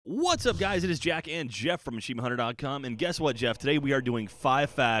What's up, guys? It is Jack and Jeff from AchievementHunter.com, and guess what, Jeff? Today we are doing 5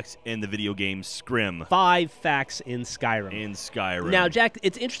 facts in the video game Skyrim. 5 facts in Skyrim. Now, Jack,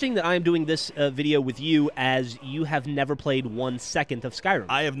 it's interesting that I am doing this video with you as you have never played 1 second of Skyrim.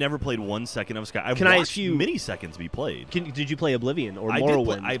 I have never played 1 second of Skyrim. Can I ask you, many seconds be played. Did you play Oblivion or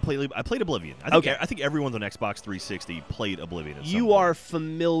Morrowind? I played Oblivion. I think everyone's on Xbox 360 played Oblivion at some point. You are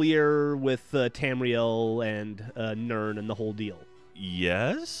familiar with Tamriel and Nirn and the whole deal.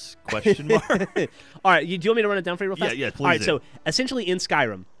 Yes? Question mark. All right, do you want me to run it down for you real fast? Yeah, please. All right, so essentially in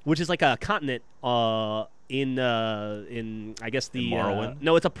Skyrim, which is like a continent in I guess the Morrowind?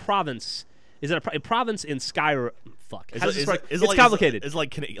 No, it's a province. Is it a province in Skyrim? Fuck. It's complicated. It's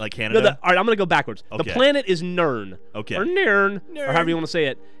like Canada. No, all right, I'm going to go backwards. Okay. The planet is Nirn. Okay. Or Nirn, or however you want to say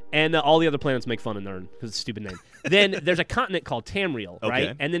it. And all the other planets make fun of Nirn because it's a stupid name. Then there's a continent called Tamriel,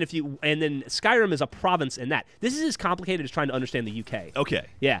 right? Okay. And then Skyrim is a province in that. This is as complicated as trying to understand the UK. Okay.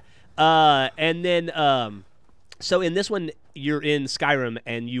 Yeah. So in this one, you're in Skyrim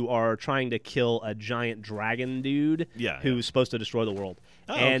and you are trying to kill a giant dragon dude who's supposed to destroy the world.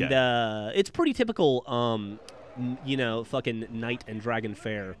 Oh, and okay. It's pretty typical fucking knight and dragon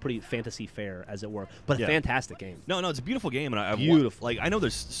fare, pretty fantasy fare, as it were, but a fantastic game. No, it's a beautiful game, and beautiful. I know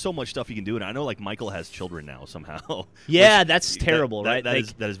there's so much stuff you can do, and I know like Michael has children now somehow. Yeah, that's terrible, right?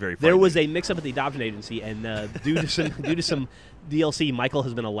 That is very. There was a mix-up at the adoption agency, and due to some DLC, Michael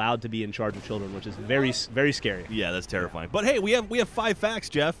has been allowed to be in charge of children, which is very very scary. Yeah, that's terrifying. But hey, we have 5 facts,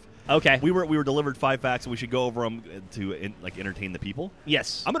 Jeff. Okay. We were delivered 5 facts, and we should go over them to entertain the people.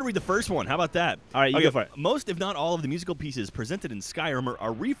 Yes. I'm going to read the first one. How about that? All right, you go for it. Most, if not all, of the musical pieces presented in Skyrim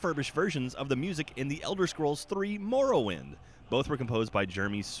are refurbished versions of the music in the Elder Scrolls 3 Morrowind. Both were composed by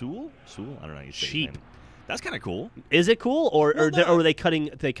Jeremy Soule. Soule? I don't know how you say his name. That's kind of cool. Is it cool, or are they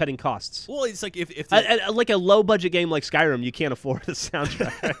cutting costs? Well, it's like if like a low budget game like Skyrim, you can't afford a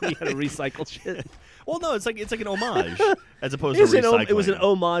soundtrack. You got to recycle shit. Well, no, it's like an homage as opposed to recycling. It was an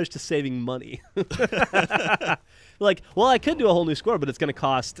homage to saving money. Like, well, I could do a whole new score, but it's going to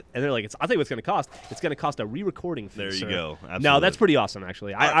cost. And they're like, I'll tell you what's going to cost. It's going to cost a re-recording fee. There you go. Absolutely. No, that's pretty awesome,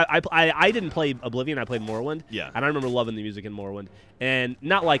 actually. I didn't play Oblivion. I played Morrowind. Yeah. And I remember loving the music in Morrowind. And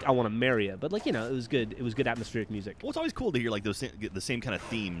not like I want to marry it, but like, it was good. It was good atmospheric music. Well, it's always cool to hear like the same kind of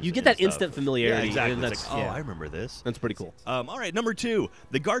themes. You get that instant familiarity. Yeah, exactly. That's, it's like, I remember this. That's pretty cool. All right, number 2.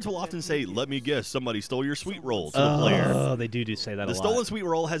 The guards will often say, "Let me guess, somebody stole your sweet roll" to the player. Oh, they do say that a lot. The stolen sweet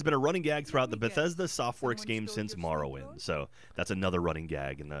roll has been a running gag throughout the Bethesda Softworks game since Morrowind. So that's another running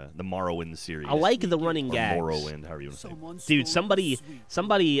gag in the Morrowind series. I like the running gags. Morrowind, however you want to say. Dude, somebody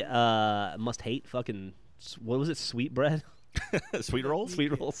must hate fucking, what was it, sweet bread? Sweet rolls?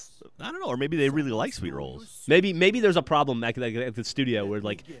 Sweet rolls. I don't know, or maybe they really like sweet rolls. Maybe there's a problem back at the studio where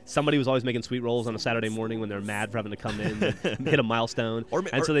like somebody was always making sweet rolls on a Saturday morning when they're mad for having to come in and hit a milestone,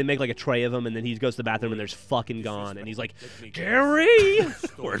 so they make like a tray of them, and then he goes to the bathroom and there's fucking gone, and he's like, "Gary,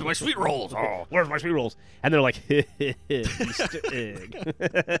 where's my sweet rolls? Oh, where's my sweet rolls?" And they're like, "Mr.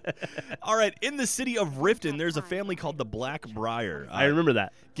 Egg." All right, in the city of Riften, there's a family called the Black Briar. I remember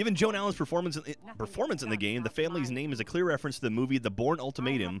that. Given Joan Allen's performance in the game, the family's name is a clear reference to the movie The Bourne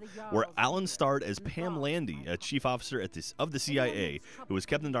Ultimatum, where Allen starred as Pam Landy, a chief officer of the CIA, who was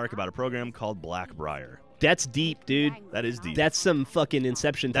kept in the dark about a program called Black Briar. That's deep, dude. That is deep. That's some fucking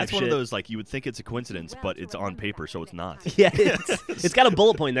Inception type shit. That's one of those, like, you would think it's a coincidence, but it's on paper, so it's not. Yeah, it's got a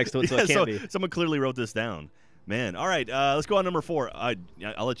bullet point next to it, so it can't be. Someone clearly wrote this down. Man, all right, let's go on number 4.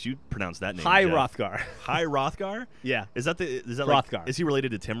 I'll let you pronounce that name. High Jeff. Rothgar. High Rothgar? Yeah. Is that Rothgar? Like, is he related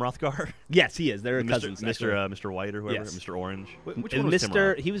to Tim Rothgar? Yes, he is. They're cousins. Mr. White or whoever. Yes. Mr. Orange. Which one was Tim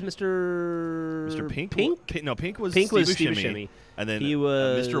Roth? He was Mr. Pink. Pink. Pink was Steve Buscemi. Buscemi. And then he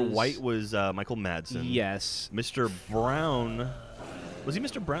was Mr. White was Michael Madsen. Yes. Mr. Brown. Was he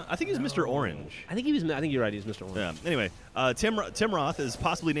Mr. Brown? I think he was Mr. Orange. I think you're right. He was Mr. Orange. Yeah. Anyway, Tim Roth is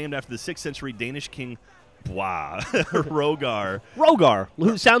possibly named after the 6th century Danish king. Rogar,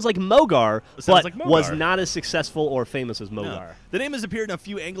 who sounds like Mogar, but Mogar. was not as successful or famous as Mogar. No. The name has appeared in a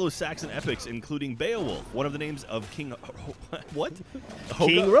few Anglo-Saxon epics, including Beowulf. One of the names of King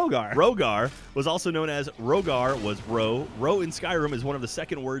King Rogar. Rogar was also known as Rogar. Was Ro. Ro in Skyrim is one of the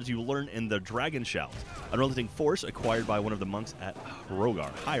second words you learn in the Dragon Shout, an unrelenting force acquired by one of the monks at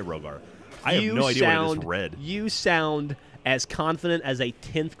Rogar. Hi, Rogar. I have no idea what I just read. You sound as confident as a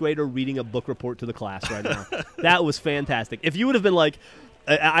 10th grader reading a book report to the class right now. That was fantastic. If you would have been like,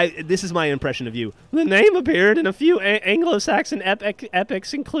 this is my impression of you. The name appeared in a few Anglo-Saxon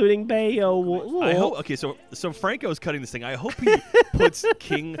epics, including Beowulf. I hope. Okay, so Franco's cutting this thing. I hope he puts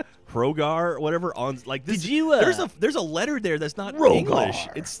King Hrogar or whatever on like this. Did you? There's a letter there that's not Hrogar. English.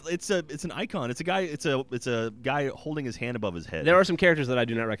 It's an icon. It's a guy holding his hand above his head. There are some characters that I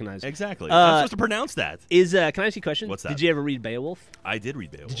do not recognize. Exactly. I'm supposed to pronounce that. Can I ask you a question? What's that? Did you ever read Beowulf? I did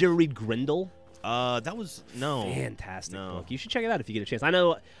read Beowulf. Did you ever read Grendel? That was no Fantastic No. book. You should check it out if you get a chance. I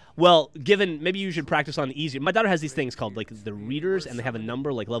know. Well, given maybe you should practice on easier. My daughter has these things called like the readers, and they have a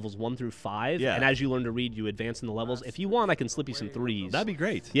number like levels 1 through 5. Yeah. And as you learn to read, you advance in the levels. If you want, I can slip you some 3s. That'd be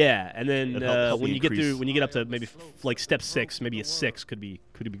great. Yeah, and then It'd help when me you get increase- when you get up to maybe like step 6, maybe a 6 could be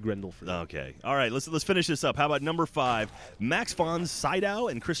Grendel for you. Okay. All right. Let's finish this up. How about number 5? Max von Sydow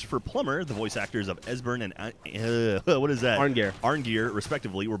and Christopher Plummer, the voice actors of Esbern and what is that? Arngeir,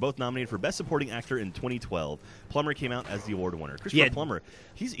 respectively, were both nominated for Best Supporting Actor in 2012. Plummer came out as the award winner. Christopher Plummer,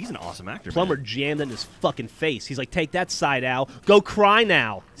 he's an awesome actor. Plummer man. jammed it in his fucking face. He's like, take that side out. Go cry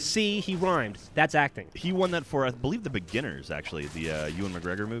now. See, he rhymed. That's acting. He won that for I believe The Beginners, actually, the Ewan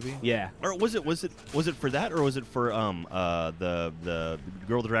McGregor movie. Yeah. Or was it for that, or was it for the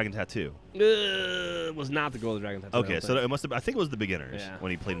Girl with the Dragon Tattoo? It was not the Girl with the Dragon Tattoo. Okay, so it must have. I think it was The Beginners Yeah. when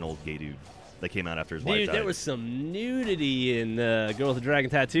he played an old gay dude that came out after his wife Dude, died. there was some nudity in Girl with the Dragon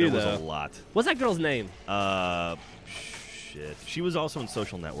Tattoo, There though. was a lot. What's that girl's name? Shit. She was also in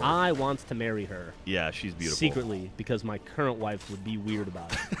Social Network. I want to marry her. Yeah, she's beautiful. Secretly, because my current wife would be weird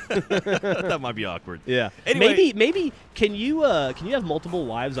about it. That might be awkward. Yeah. Anyway, Maybe can you have multiple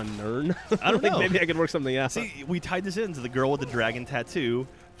wives on Nern? I don't know. Maybe I could work something out. See, we tied this into the girl with the dragon tattoo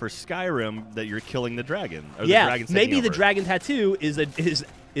for Skyrim that you're killing the dragon. Or yeah. the dragon's Maybe taking the over. dragon tattoo is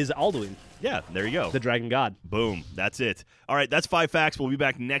Alduin, Yeah, there you go. the dragon god. Boom. That's it. All right, that's 5 facts. We'll be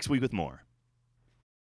back next week with more.